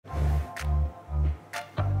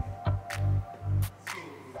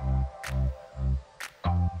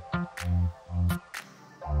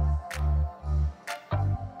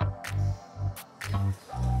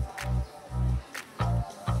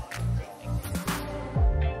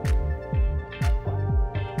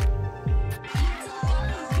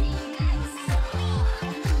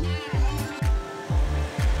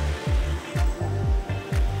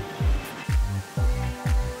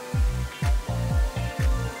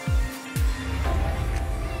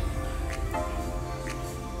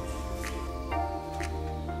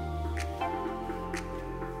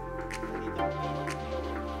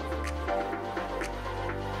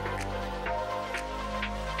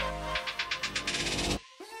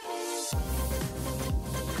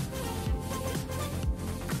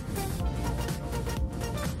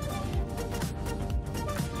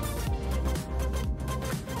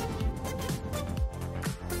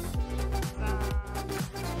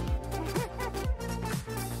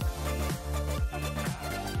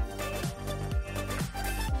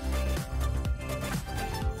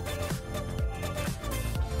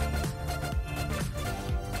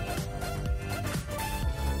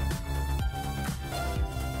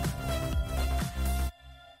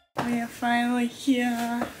finally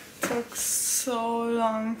here. Took so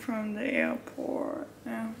long from the airport.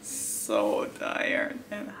 I'm so tired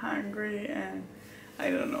and hungry and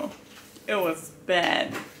I don't know. It was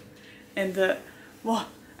bad. And wow,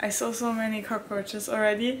 I saw so many cockroaches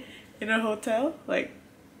already in a hotel, like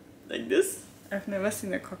this. I've never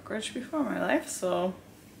seen a cockroach before in my life, so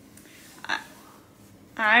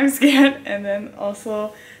I'm scared. And then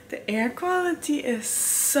also the air quality is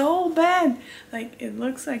so bad. Like it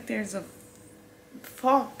looks like there's a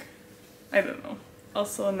fog. I don't know.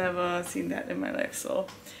 Also never seen that in my life, so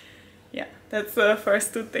yeah, that's the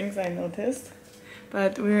first two things I noticed.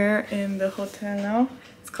 But we're in the hotel now.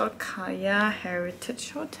 It's called Kaya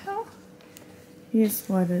Heritage Hotel. Here's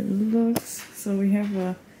what it looks. So we have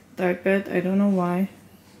a dark bed, I don't know why.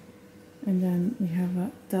 And then we have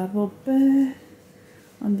a double bed.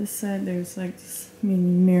 On this side there's like this mini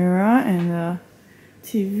mirror and a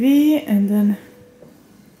TV. And then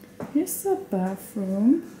here's the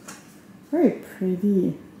bathroom. Very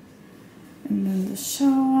pretty. And then the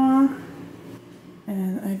shower.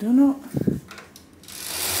 And I don't know,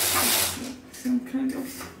 some kind of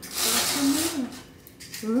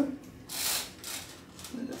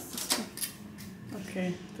what is this one?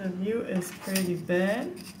 Okay, the view is pretty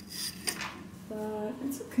bad, but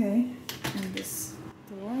it's okay. And this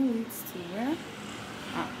door leads to where?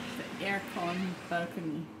 Ah, the aircon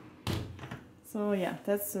balcony. So yeah,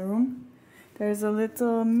 that's the room. There's a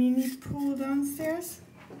little mini pool downstairs.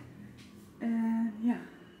 And yeah,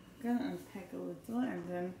 I'm gonna unpack a little and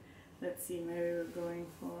then let's see, maybe we're going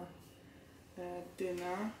for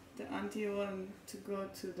dinner. The auntie wanted to go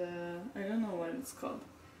to the, I don't know what it's called,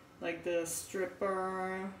 like the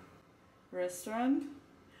stripper restaurant.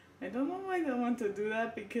 I don't know why they want to do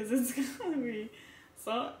that because it's gonna be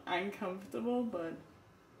so uncomfortable, but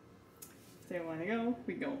if they want to go,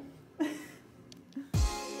 we go.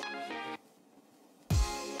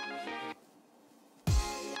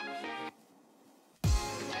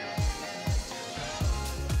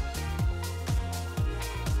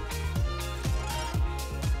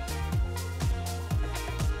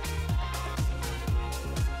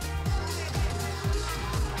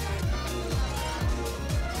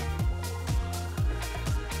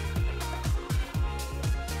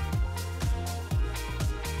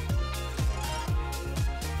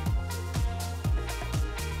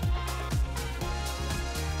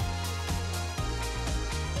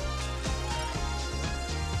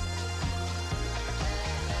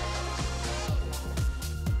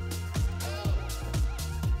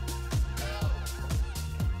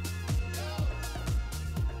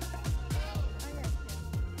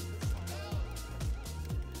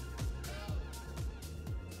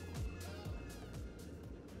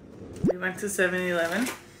 We went to 7-Eleven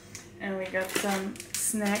and we got some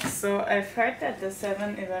snacks. So I've heard that the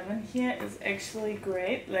 7-Eleven here is actually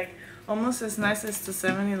great, like almost as nice as the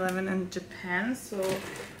 7-Eleven in Japan. So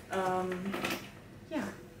yeah,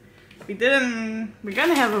 we're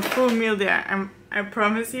gonna have a full meal there, I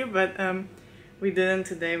promise you, but we didn't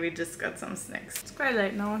today. We just got some snacks. It's quite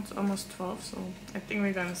late now, it's almost 12, so I think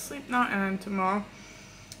we're gonna sleep now, and then tomorrow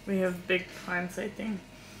we have big plans, I think.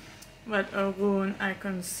 But Arun, I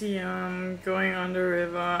can see going on the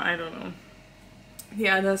river, I don't know. The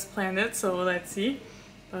others planned it, so let's see.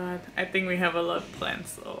 But I think we have a lot planned,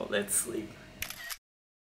 so let's sleep.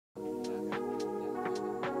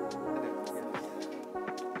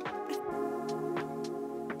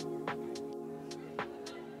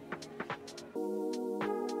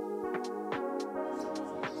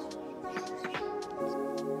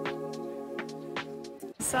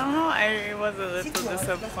 Somehow I was a little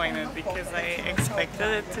disappointed because I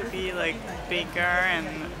expected it to be like bigger, and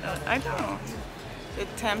I don't know. The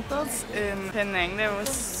temples in Penang, they were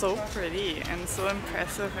so pretty and so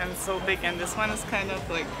impressive and so big, and this one is kind of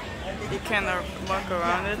like you can walk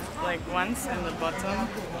around it like once in the bottom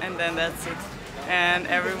and then that's it. And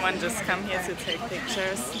everyone just come here to take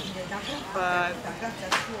pictures. But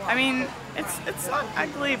I mean, it's not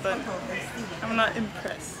ugly, but I'm not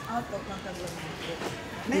impressed.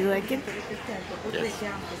 Do you like it? Yes.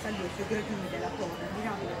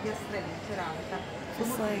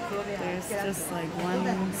 Just like there's just like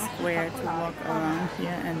one square to walk around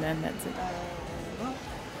here, and then that's it.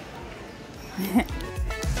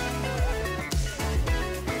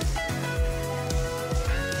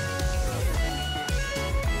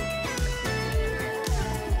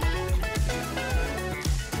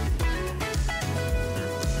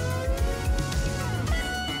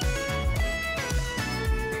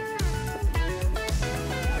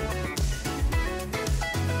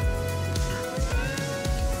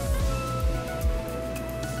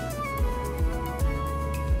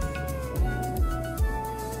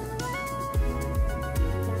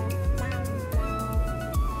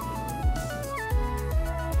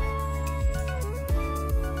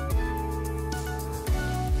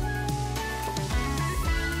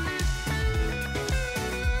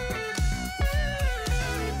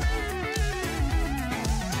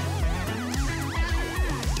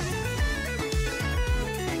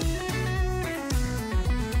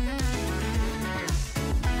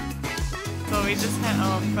 So we just had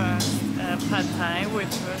our first pad thai, which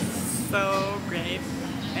was so great,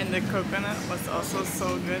 and the coconut was also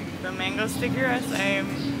so good. The mango sticky rice, I'm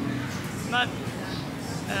not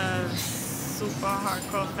a super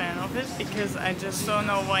hardcore fan of it because I just don't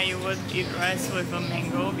know why you would eat rice with a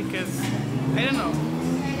mango, because I don't know.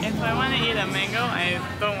 If I want to eat a mango, I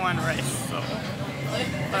don't want rice. So,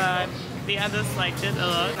 but the others liked it a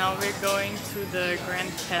lot. Now we're going to the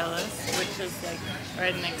Grand Palace, which is like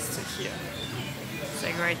right next to here. It's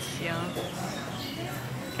like right here.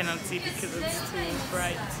 Cannot see because it's too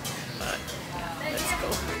bright, but yeah, let's go.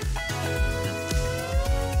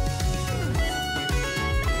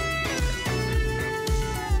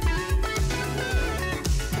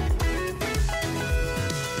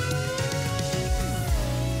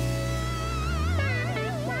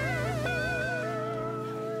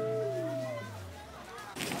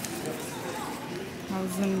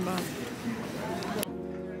 Baht.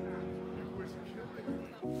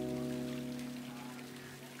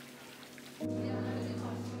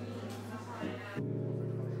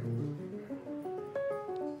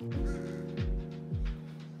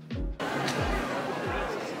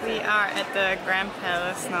 We are at the Grand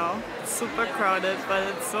Palace now. It's super crowded, but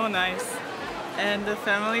it's so nice. And the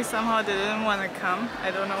family somehow didn't want to come.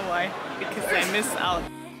 I don't know why, because they missed out.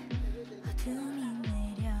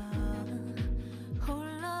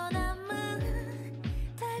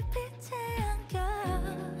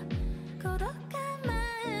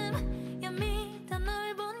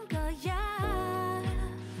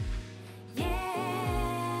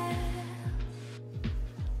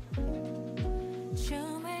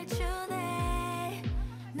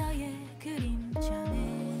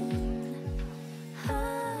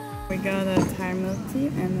 We got a Thai milk tea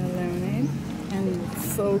and a lemonade, and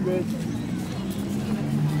it's so good.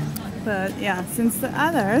 But yeah, since the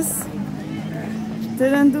others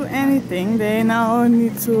didn't do anything, they now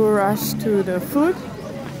need to rush to the food,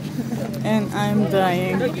 and I'm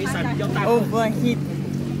dying. Overheat.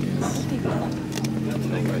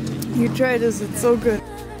 You try this, it's so good.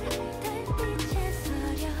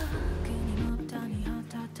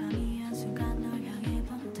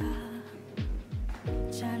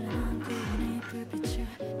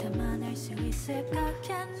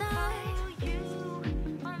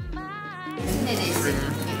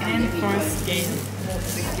 And for scale.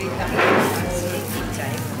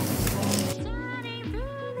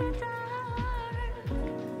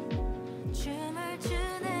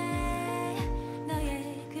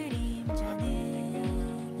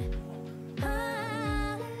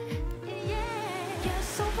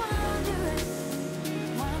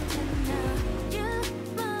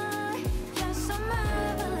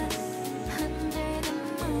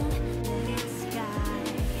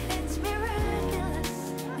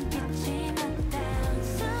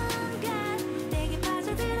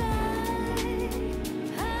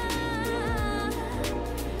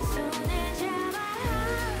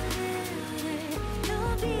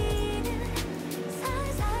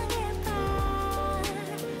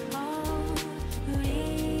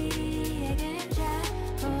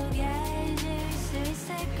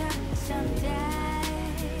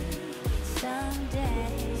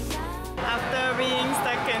 After being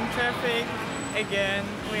stuck in traffic again,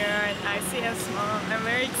 we are at ICS Mall. I'm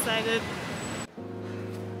very excited.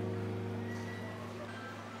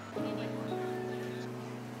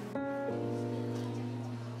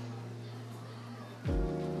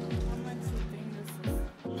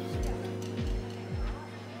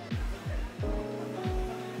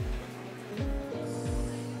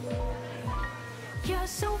 You're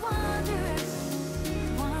so wondrous.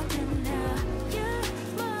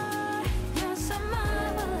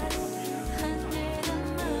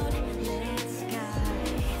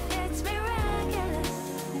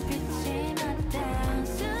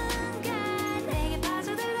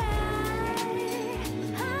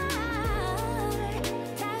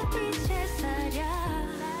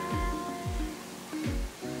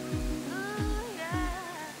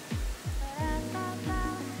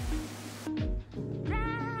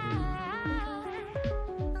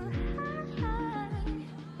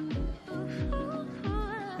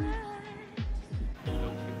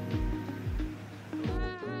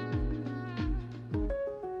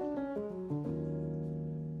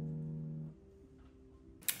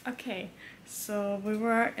 Okay, so we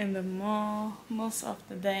were in the mall most of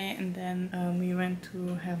the day, and then we went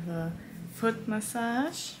to have a foot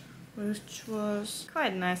massage, which was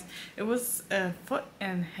quite nice. It was a foot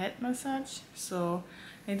and head massage, so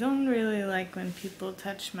I don't really like when people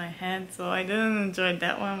touch my head, so I didn't enjoy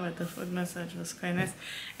that one, but the foot massage was quite nice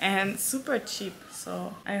and super cheap.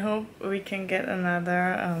 So I hope we can get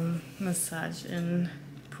another massage in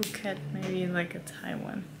Phuket, maybe like a Thai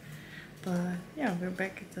one. But yeah, we're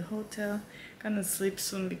back at the hotel. Gonna sleep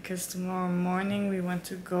soon because tomorrow morning we want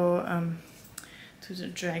to go to the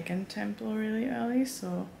Dragon Temple really early,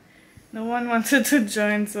 so no one wanted to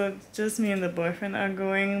join, so just me and the boyfriend are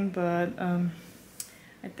going. But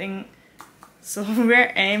I think so.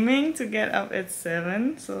 We're aiming to get up at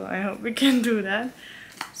 7, so I hope we can do that.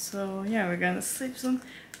 So yeah, we're gonna sleep soon.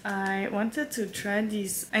 I wanted to try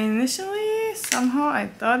these. Initially, somehow I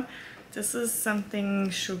thought this is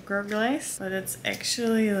something sugar glazed, but it's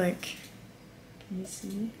actually like, can you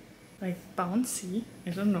see? Like bouncy.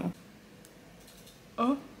 I don't know.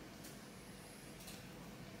 Oh.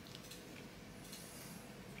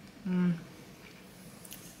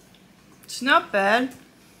 It's not bad.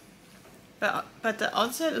 But the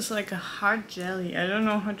outside is like a hard jelly. I don't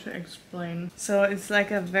know how to explain. So it's like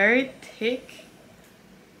a very thick,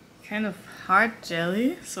 kind of hard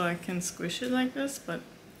jelly. So I can squish it like this, but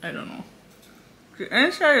I don't know. The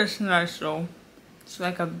inside is nice though. It's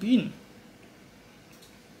like a bean.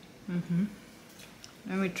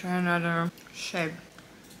 Let me try another shape.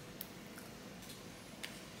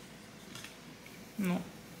 No.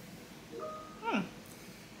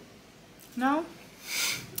 No.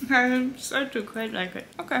 I start to quite like it.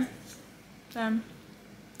 Okay. Then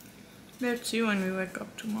let's see when we wake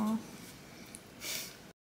up tomorrow.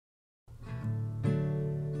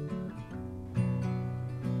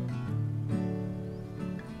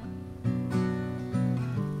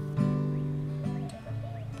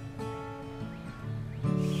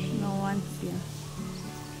 No one's here.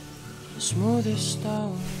 The smoothest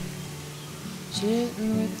stone,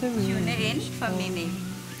 sitting with the Your wind. name, family name.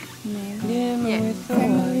 Glimmer Yeah. with the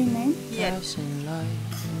Family white, name? Yeah. passing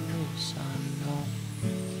light in this unknown.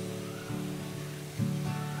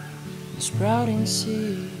 The sprouting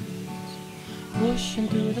seeds, pushing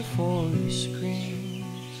through the forest screens,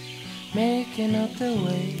 making up their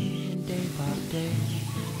way day by day,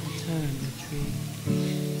 and turn the tree.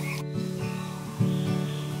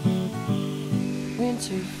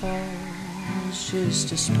 Winter falls,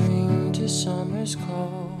 just a spring to summer's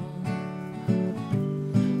call.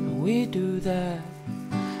 We do that,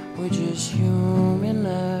 we're just human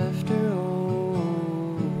after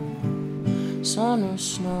all. Sun or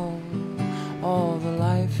snow, all the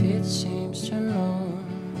life it seems to know.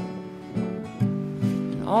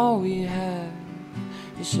 And all we have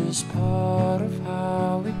is just part of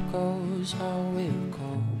how it goes, how it goes.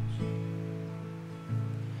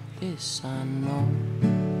 This I know.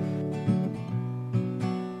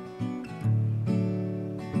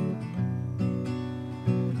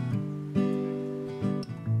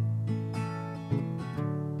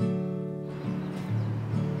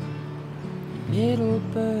 Little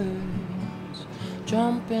birds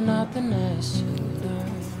jumping out the nest to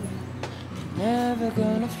learn. They're never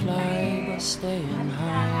gonna fly but staying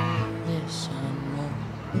high. This I know.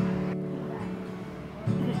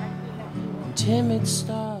 And timid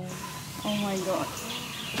stars. Oh my god.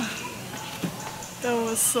 That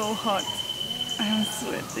was so hot. I'm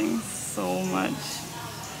sweating so much.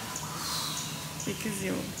 Because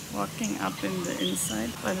you're walking up in the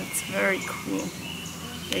inside, but it's very cool.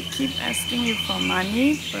 They keep asking you for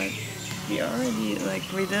money, but we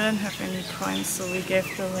didn't have any coins, so we gave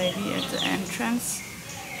the lady at the entrance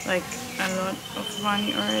like a lot of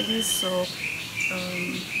money already, so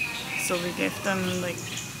we gave them like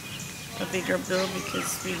a bigger bill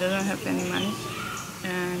because we didn't have any money,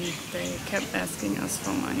 and they kept asking us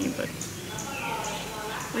for money, but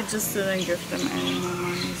we just didn't give them any more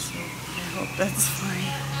money, so I hope that's fine.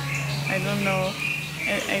 I don't know.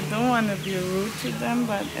 I don't want to be rude to them,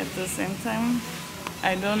 but at the same time,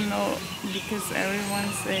 I don't know, because everyone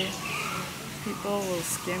say people will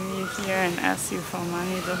scam you here and ask you for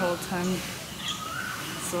money the whole time.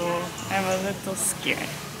 So I'm a little scared,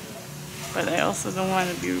 but I also don't want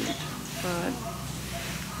to be rude. But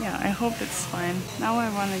yeah, I hope it's fine. Now I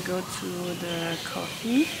want to go to the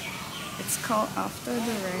coffee. It's called After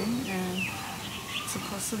the Rain, and it's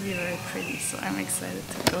supposed to be very pretty, so I'm excited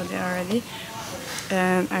to go there already.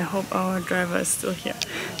 And I hope our driver is still here.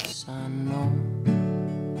 This I know.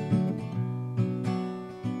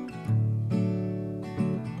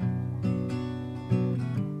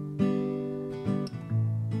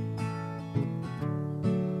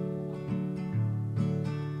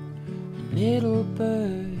 Little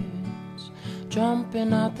birds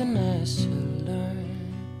jumping out the nest to learn.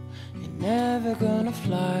 You're never gonna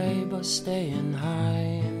fly but staying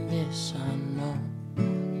high, and this I know.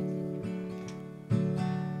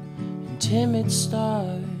 timid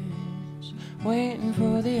stars, waiting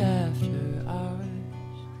for the after hours,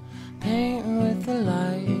 painting with the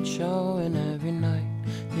light, showing every night.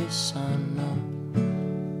 This I know.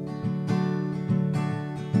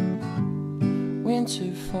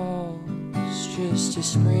 Winter falls just as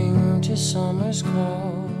spring to summer's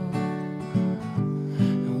call,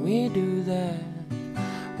 and we do that.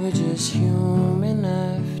 We're just human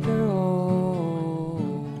after all.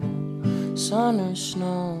 Sun or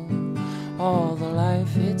snow, all the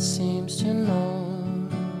life it seems to know,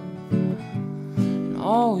 and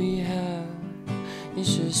all we have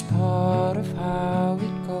is just part of how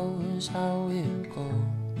it goes, how it goes.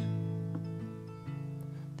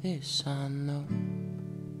 This I know.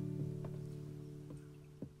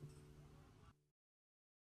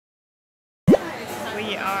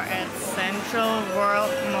 We are at Central World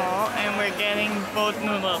Mall and we're getting boat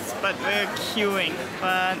noodles, but we're queuing.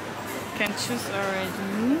 But can choose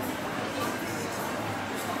already.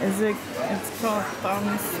 It's called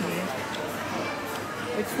Pharmacy.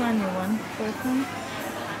 Which one you want? First one?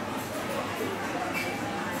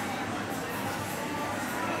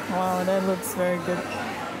 Wow, that looks very good.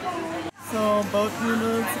 So boat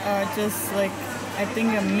noodles are just like, I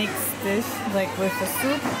think a mixed dish, like with a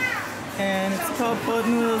soup. And it's called boat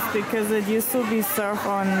noodles because it used to be served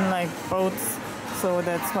on like boats, so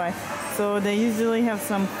that's why. So they usually have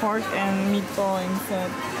some pork and meatball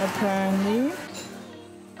inside, apparently.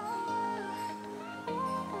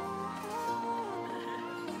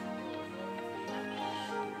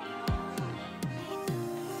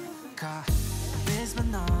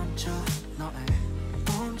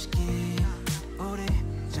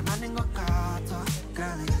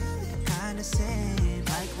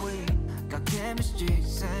 Chemistry,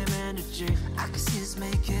 same energy. I can see us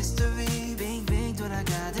make history. Bing, bing,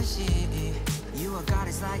 돌아가듯이. You are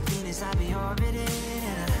goddess like Venus, I be orbiting.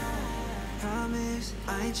 And I promise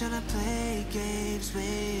I ain't tryna play games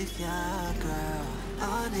with ya, girl.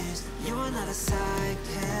 Honest, you are not a side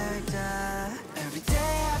character. Every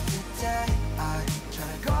day after day, I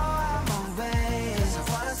tryna go out my way, 'cause I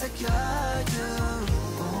wanna secure you.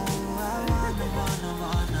 Oh, I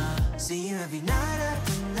wanna see you every night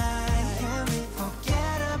after night. Can we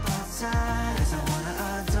forget about time? 'Cause I wanna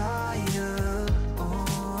adore you.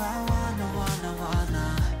 Oh, I wanna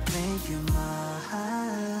make you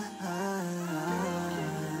mine.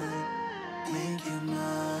 Make you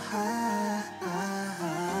mine.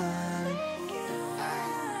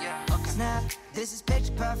 Snap, this is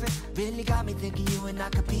picture perfect. Really got me thinking you and I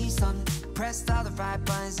could be something. Pressed all the right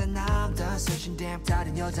buttons and now I'm done searching. Damn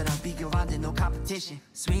다른 여자랑 비교 안 돼, no competition.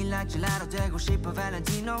 Sweet like gelato 되고 싶어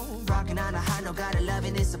Valentino. Rockin' on a high note, gotta love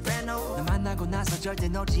it, it's soprano. 너 만나고 나서 절대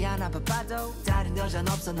놓지 않아 바빠도 다른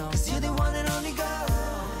여자는 없어 no. 'Cause you're the one and only girl.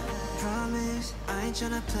 Promise I ain't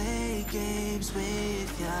tryna play games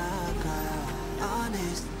with ya, girl.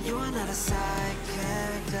 Honest, you are not a side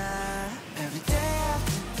character. Every day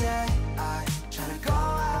after day, I tryna go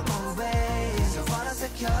out my way, 'cause I wanna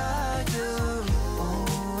secure you. Oh,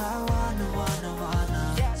 I wanna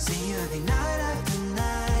see you every night after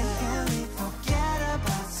night. Can we forget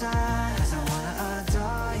about time? 'Cause I wanna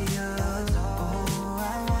adore you. Oh,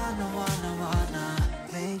 I wanna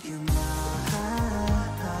make you mine.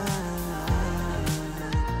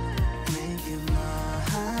 Make you mine.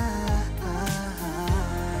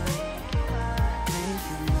 Make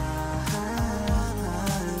you mine.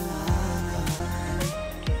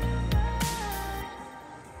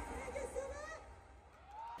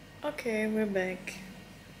 Okay, we're back.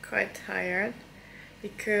 Quite tired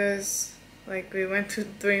because like we went to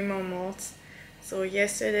 3 more malls. So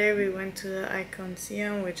yesterday we went to the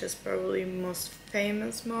Iconium, which is probably most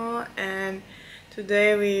famous mall, and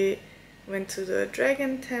today we went to the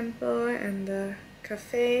Dragon Temple and the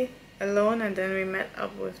cafe alone, and then we met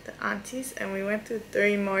up with the aunties and we went to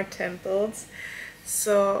 3 more temples.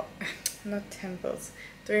 So not temples,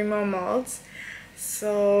 3 more malls.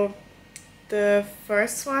 So the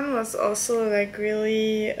first one was also like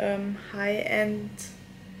really high-end,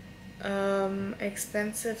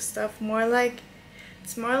 expensive stuff.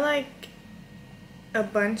 It's more like a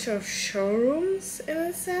bunch of showrooms in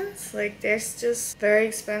a sense. Like there's just very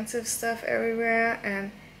expensive stuff everywhere,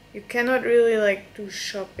 and you cannot really like do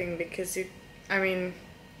shopping because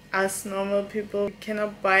us normal people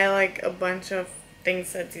cannot buy like a bunch of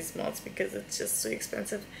things at these malls because it's just too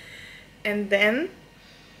expensive. And then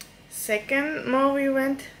second mall we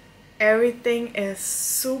went, everything is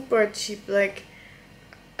super cheap. Like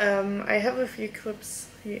I have a few clips.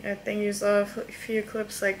 I think you saw a few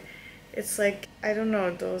clips. Like it's like, I don't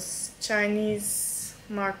know, those Chinese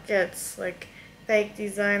markets, like fake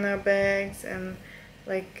designer bags and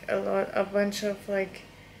like a bunch of like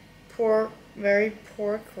very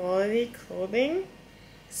poor quality clothing.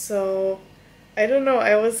 So I don't know,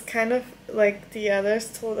 I was kind of like the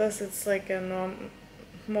others told us it's like a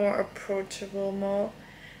more approachable mall,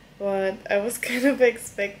 but I was kind of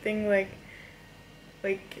expecting like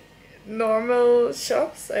normal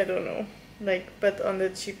shops, I don't know, like, but on the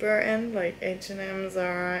cheaper end, like H&M,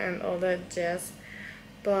 Zara and all that jazz.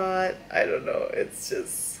 But I don't know,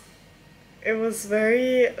 it was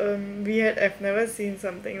very weird. I've never seen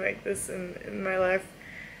something like this in my life.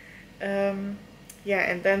 Yeah,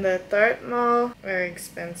 and then the third mall, very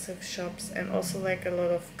expensive shops and also like a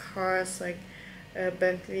lot of cars, like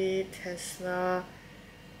Bentley, Tesla,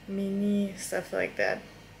 Mini, stuff like that.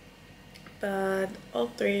 But all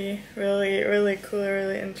three really, really cool,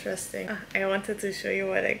 really interesting. I wanted to show you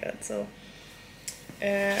what I got. So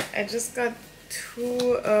I just got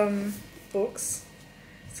two books.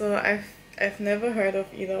 So I've never heard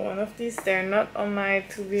of either one of these. They're not on my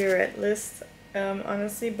to be read list,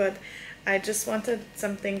 honestly, but I just wanted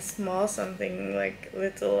something small, something like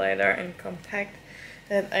little lighter and compact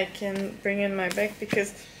that I can bring in my bag,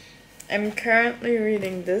 because I'm currently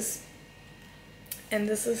reading this, and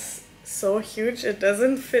this is so huge it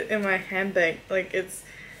doesn't fit in my handbag. Like, it's,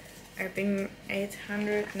 I think,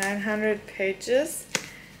 900 pages,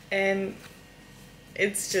 and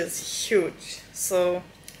it's just huge. So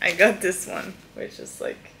I got this one, which is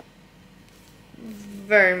like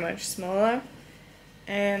very much smaller,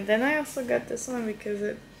 and then I also got this one because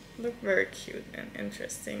it looked very cute and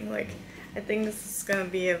interesting. Like, I think this is gonna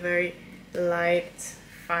be a very light,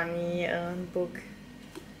 funny book,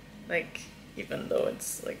 like, even though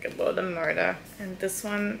it's like about a murder. And this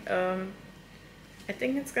one, I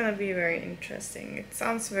think it's gonna be very interesting. It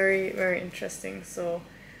sounds very, very interesting, so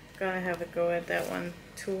I'm gonna have a go at that one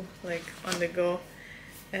too, like on the go.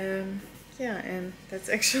 Yeah, and that's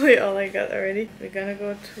actually all I got already. We're gonna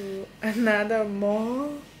go to another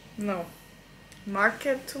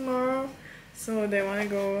market tomorrow, so they want to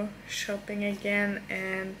go shopping again.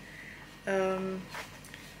 And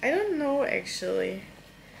I don't know, actually.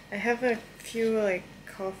 I have a few like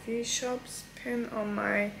coffee shops pinned on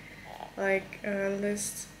my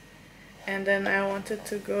list, and then I wanted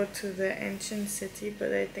to go to the ancient city,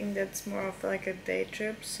 but I think that's more of like a day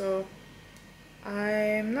trip, so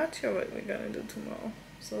I'm not sure what we're gonna do tomorrow,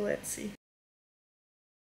 so let's see.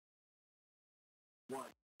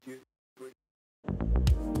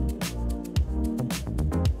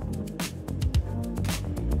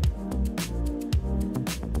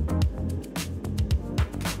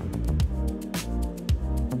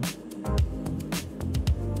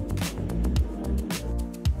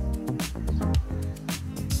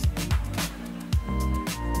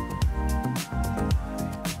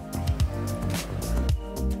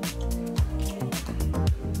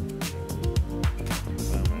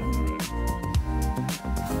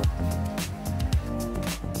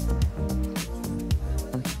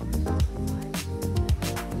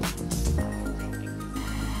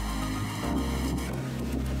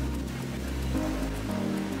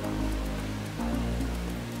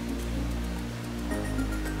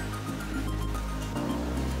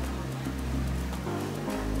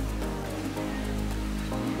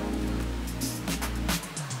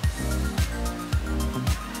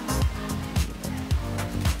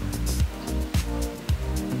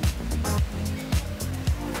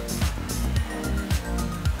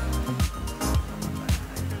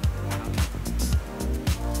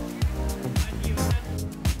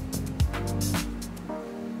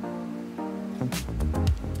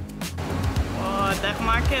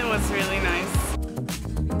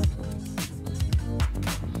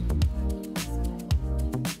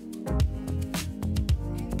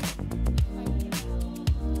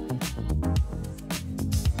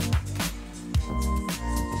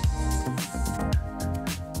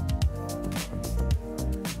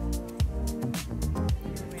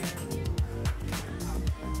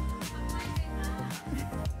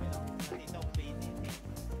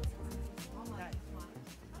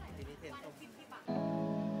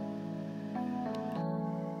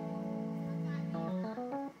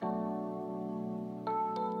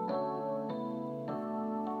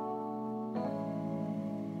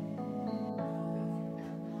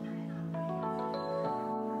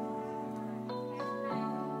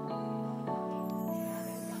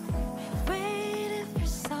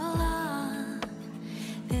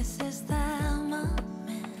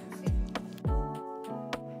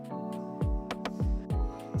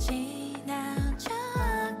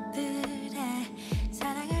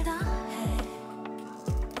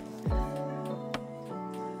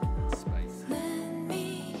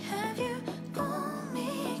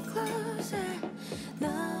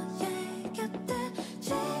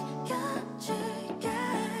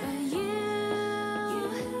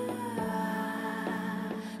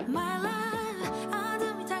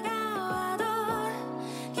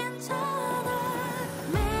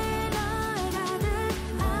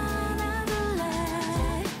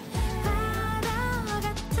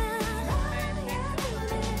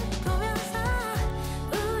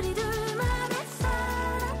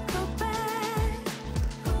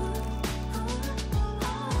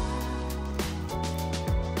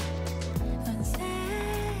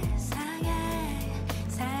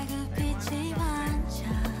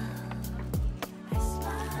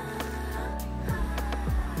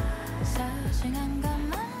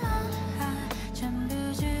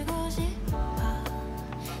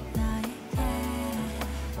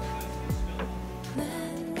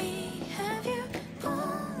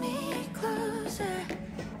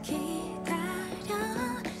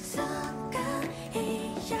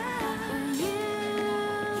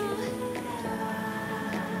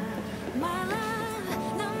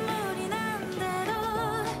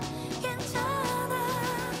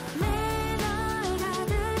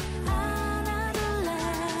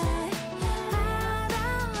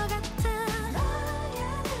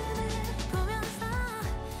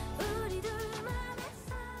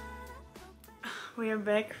 we are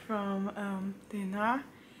back from dinner,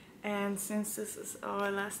 and since this is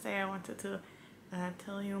our last day, I wanted to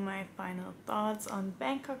tell you my final thoughts on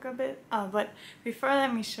Bangkok a bit. But before,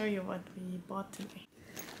 let me show you what we bought today.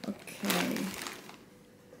 Okay,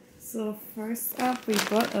 so first up, we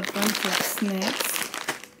bought a bunch of snacks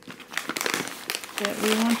that we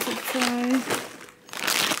want to try.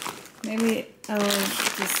 Maybe I'll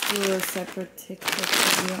just do a separate TikTok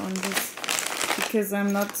video on this, because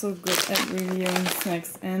I'm not so good at reviewing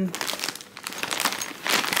snacks, and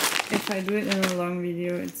if I do it in a long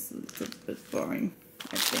video, it's a little bit boring,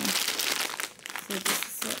 I think. So this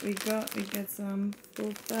is what we got. We got some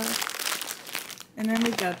boba, and then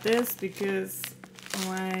we got this because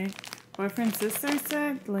my boyfriend's sister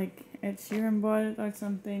said, like, Ed Sheeran bought it or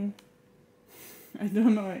something. I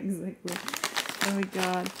don't know exactly. Then we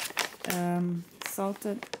got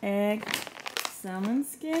salted egg salmon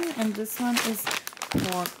skin, and this one is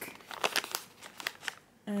pork.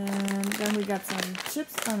 And then we got some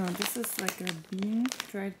chips. Oh no, this is like a bean,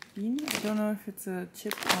 dried bean. I don't know if it's a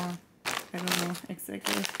chip or I don't know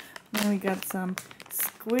exactly. Then we got some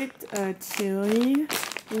squid chili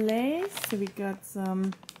lace. So we got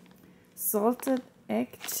some salted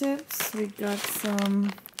egg chips. We got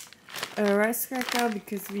some rice cracker,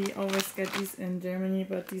 because we always get these in Germany,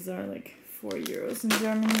 but these are like €4 in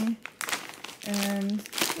Germany. And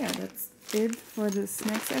yeah, that's it for the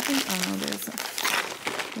snacks, I think. Oh no,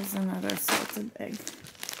 there's another salted egg.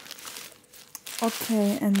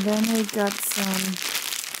 Okay, and then we got some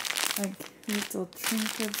like little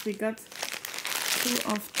trinkets. We got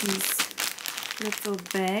 2 of these little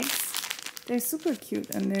bags. They're super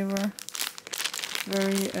cute, and they were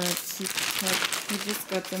very cheap. Like, we just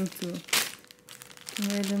got them to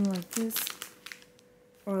wear them like this,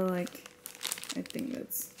 or like, I think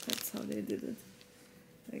that's how they did it,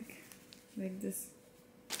 like this.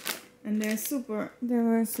 And they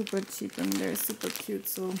were super cheap, and they're super cute,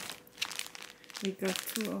 so we got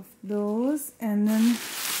 2 of those. And then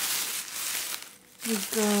we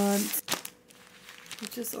got,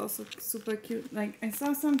 which is also super cute, like I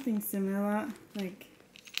saw something similar like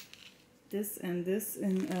this and this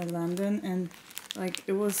in London, and like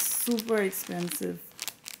it was super expensive.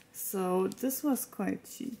 So this was quite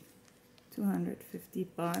cheap, 250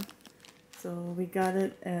 baht. So we got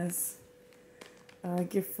it as a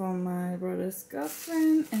gift from my brother's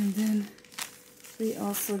girlfriend. And then we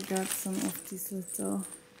also got some of these little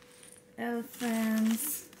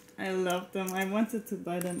elephants. I love them. I wanted to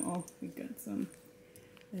buy them all. We got some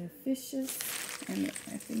fishes, and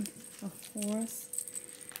I think a horse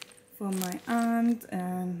for my aunt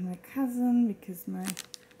and my cousin, because my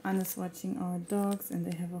aunt is watching our dogs and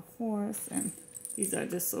they have a horse, and these are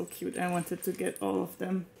just so cute. I wanted to get all of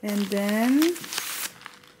them. And then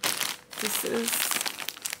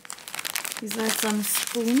these are some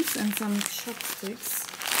spoons and some chopsticks.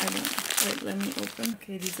 I don't know. Wait, let me open.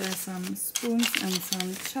 Okay, these are some spoons and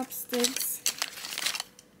some chopsticks.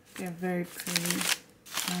 They're very pretty.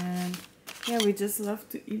 And yeah, we just love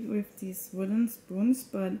to eat with these wooden spoons,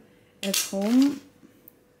 but at home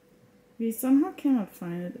we somehow cannot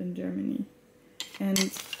find it in Germany.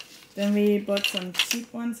 And then we bought some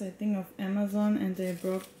cheap ones, I think of Amazon, and they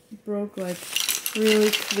broke like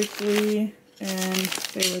really quickly, and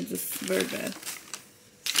they were just very bad.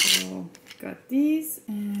 So got these,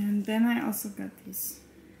 and then I also got these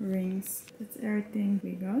rings. That's everything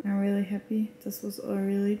we got. I'm really happy. This was all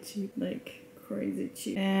really cheap, like crazy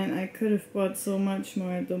cheap, and I could have bought so much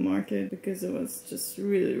more at the market because it was just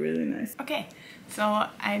really nice. Okay, so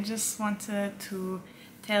I just wanted to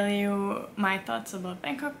tell you my thoughts about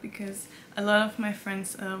Bangkok, because a lot of my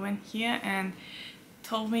friends went here and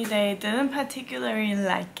told me they didn't particularly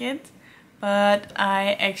like it, but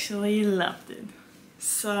I actually loved it.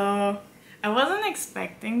 So I wasn't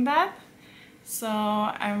expecting that, so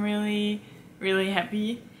I'm really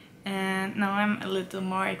happy. And now I'm a little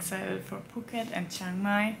more excited for Phuket and Chiang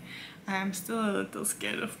Mai. I'm still a little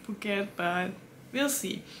scared of Phuket, but we'll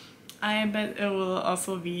see. I bet it will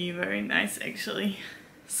also be very nice, actually.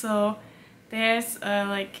 So there's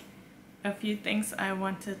like a few things I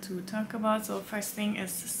wanted to talk about. So first thing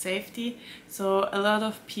is safety. So a lot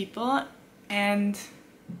of people, and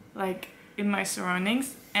like in my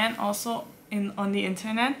surroundings and also on the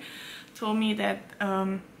internet, told me that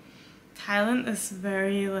Thailand is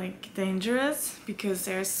very like dangerous because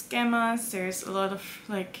there's scammers, there's a lot of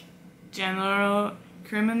like general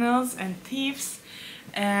criminals and thieves,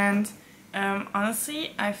 and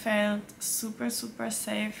honestly I felt super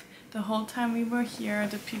safe the whole time we were here.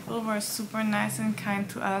 The people were super nice and kind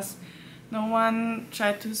to us. No one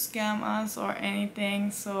tried to scam us or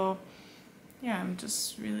anything, so yeah, I'm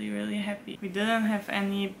just really happy. We didn't have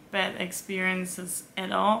any bad experiences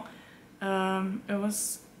at all. It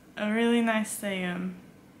was a really nice day.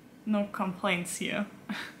 No complaints here.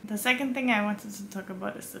 The second thing I wanted to talk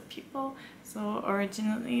about is the people. So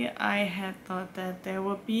originally I had thought that there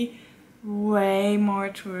would be way more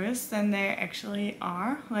tourists than there actually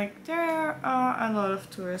are. Like, there are a lot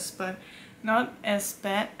of tourists, but not as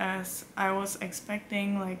bad as I was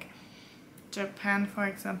expecting. Like, Japan, for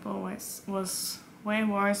example, was way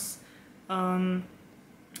worse. I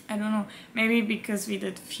don't know, maybe because we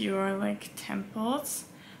did fewer like temples,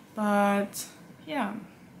 but yeah,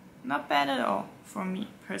 not bad at all for me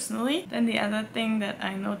personally. Then the other thing that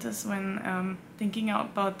I noticed when thinking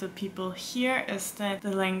about the people here is that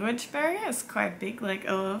the language barrier is quite big. Like,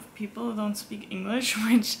 a lot of people don't speak English,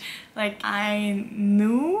 which like I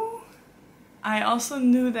knew. I also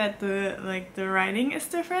knew that the writing is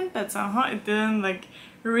different, but somehow it didn't like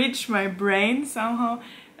reach my brain somehow,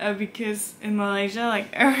 because in Malaysia like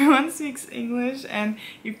everyone speaks English and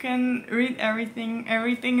you can read everything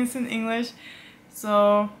is in English.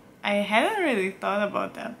 So I hadn't really thought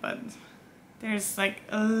about that, but there's like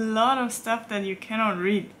a lot of stuff that you cannot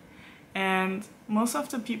read, and most of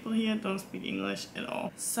the people here don't speak English at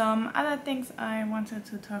all. Some other things I wanted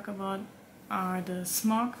to talk about are the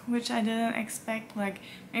smog, which I didn't expect. Like,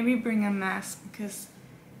 maybe bring a mask because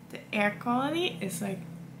the air quality is like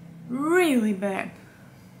really bad.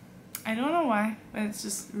 I don't know why, but it's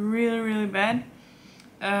just really bad.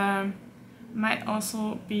 Might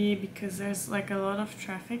also be because there's like a lot of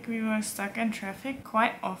traffic. We were stuck in traffic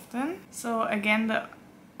quite often. So again, the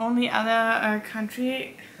only other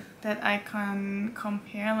country that I can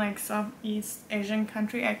compare, like Southeast Asian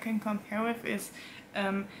country I can compare with, is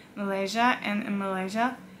Malaysia. And in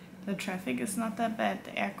Malaysia the traffic is not that bad,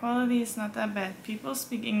 the air quality is not that bad, people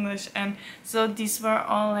speak English, and so these were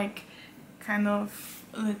all like kind of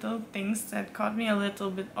little things that caught me a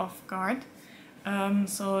little bit off guard.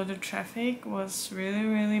 So the traffic was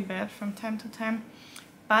really bad from time to time,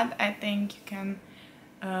 but I think you can,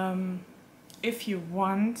 if you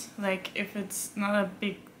want, like if it's not a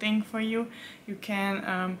big thing for you, you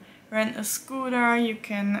can rent a scooter, you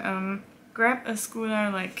can grab a scooter,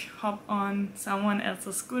 like hop on someone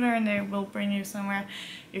else's scooter and they will bring you somewhere.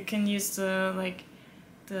 You can use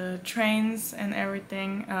the trains and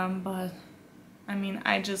everything, but I mean,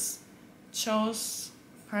 I just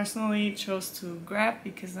personally chose to grab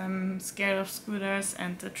because I'm scared of scooters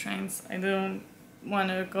and the trains. I don't want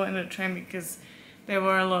to go in the train because there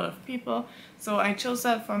were a lot of people, so I chose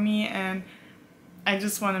that for me, and I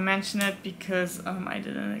just want to mention it because I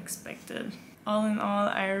didn't expect it. All in all,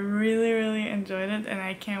 I really enjoyed it, and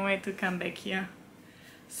I can't wait to come back here.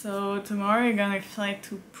 So tomorrow we're gonna fly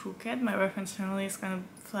to Phuket. My boyfriend's family is gonna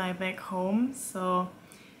fly back home, so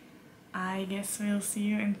I guess we'll see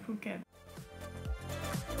you in Phuket.